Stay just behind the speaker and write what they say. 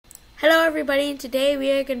Hello everybody, and today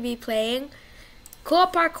we are going to be playing Cool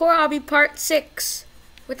Parkour Obby Part 6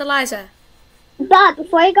 with Eliza. But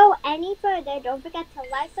before you go any further, don't forget to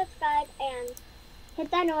like, subscribe, and hit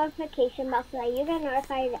that notification bell so that you get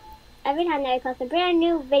notified every time that I post a brand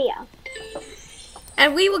new video.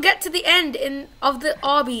 And we will get to the end of the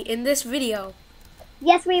obby in this video.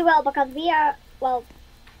 Yes, we will, because we are, well,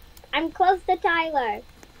 I'm close to Tyler.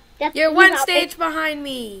 You're one stage behind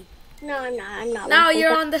me. No, I'm not. I'm not. Now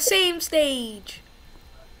you're on the same stage.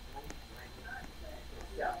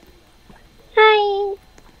 Hi.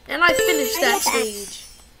 And I finished that stage.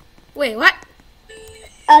 Wait, what?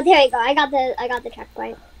 Oh, there you go. I got the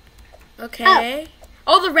checkpoint. Okay.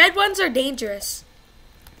 Oh, the red ones are dangerous.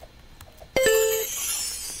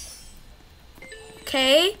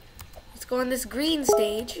 Okay. Let's go on this green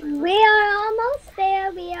stage. We are almost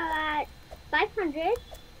there. We are at 500.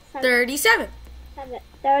 37.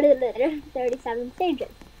 37 stages.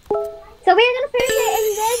 So we're going to finish it in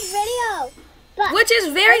this video. But which is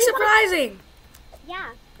very surprising.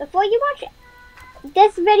 Yeah. Before you watch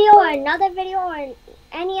this video or another video or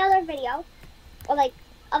any other video or like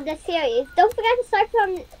of the series, don't forget to start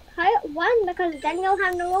from part 1 because then you'll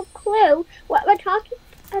have no clue what we're talking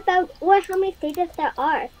about or how many stages there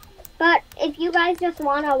are. But if you guys just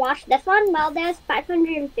want to watch this one, well, there's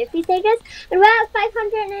 550 stages, and we're at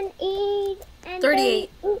 538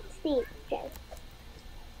 stages.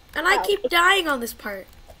 And I keep dying on this part.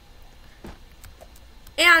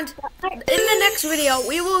 And in the next video,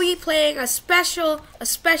 we will be playing a special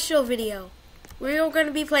video. We are going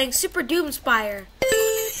to be playing Super Doomspire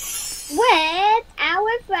with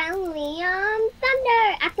our friend Liam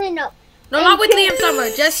Thunder. Actually, no. No, not with Liam Thunder.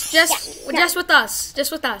 Just with us.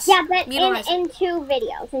 Just with us. Yeah, but in two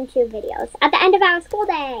videos. At the end of our school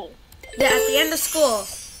day. Yeah, at the end of school.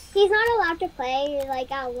 He's not allowed to play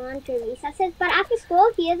like at lunch or recesses, but after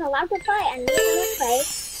school he is allowed to play, and we're going to play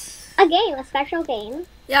a game, a special game.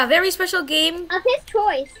 Yeah, a very special game. Of his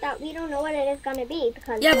choice that we don't know what it is going to be.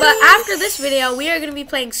 Because yeah, but after this video, we are going to be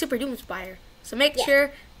playing Super Doomspire. So make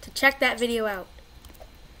sure to check that video out.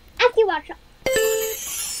 After you watch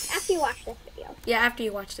this video. Yeah, after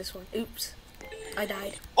you watch this one. Oops. I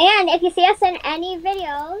died. And if you see us in any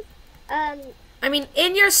videos, I mean,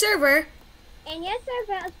 in your server. In your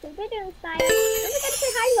server of Super Doomspire, don't forget to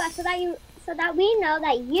say hi to us so that we know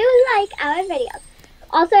that you like our videos.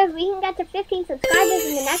 Also, if we can get to 15 subscribers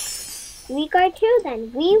in the next week or two,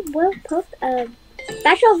 then we will post a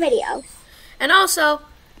special video. And also,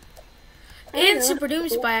 in Super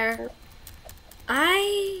Doomspire,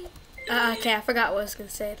 okay, I forgot what I was going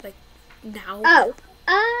to say. Like, now. Oh.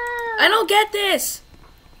 I don't get this.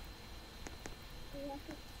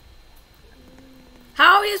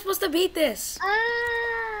 How are you supposed to beat this?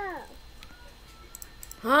 Oh.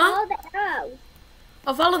 Huh? Follow the arrows.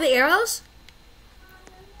 Oh, follow the arrows?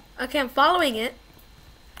 Okay, I'm following it.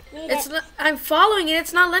 I'm following it.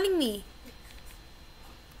 It's not letting me.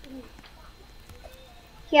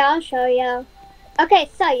 Here, I'll show you. Okay,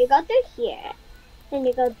 so you go through here. Then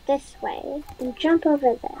you go this way. And jump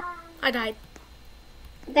over there. I died.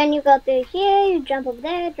 Then you go through here. You jump over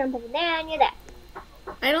there, and you're there.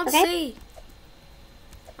 I don't see.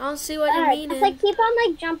 I don't see what you mean. Just like keep on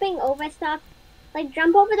like jumping over stuff. Like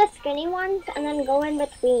jump over the skinny ones and then go in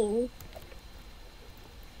between.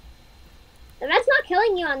 So that's not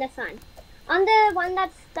killing you on this one. On the one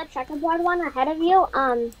that's the checkerboard one ahead of you,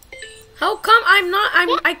 how come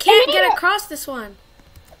I can't get across this one?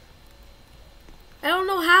 I don't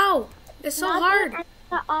know how. It's so hard.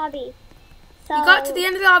 The obby. So you got to the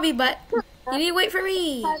end of the obby, but you need to wait for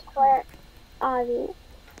me. Parkour obby.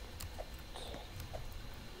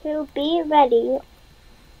 To be ready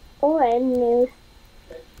or new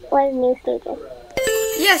stages.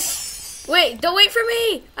 Yes. Wait, don't wait for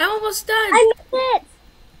me. I'm almost done. I missed it.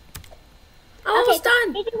 I'm almost done.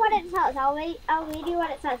 I'll read you what it says. I'll read you what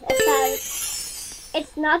it says. It says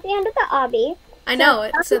it's not the end of the obby. I know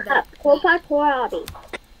it said that. Cool Parkour obby.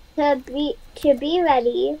 To be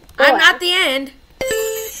ready. I'm at the end.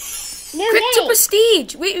 New Quick game. to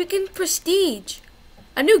prestige. Wait, we can prestige.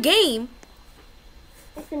 A new game.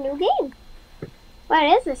 It's a new game. What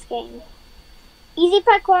is this game? Easy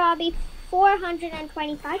Parkour obby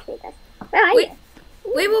 425 stages. Where are you?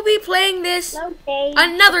 We will be playing this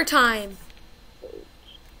another time.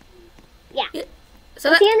 Yeah. So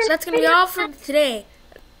that's going to be all for today.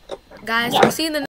 Guys, we'll see you in the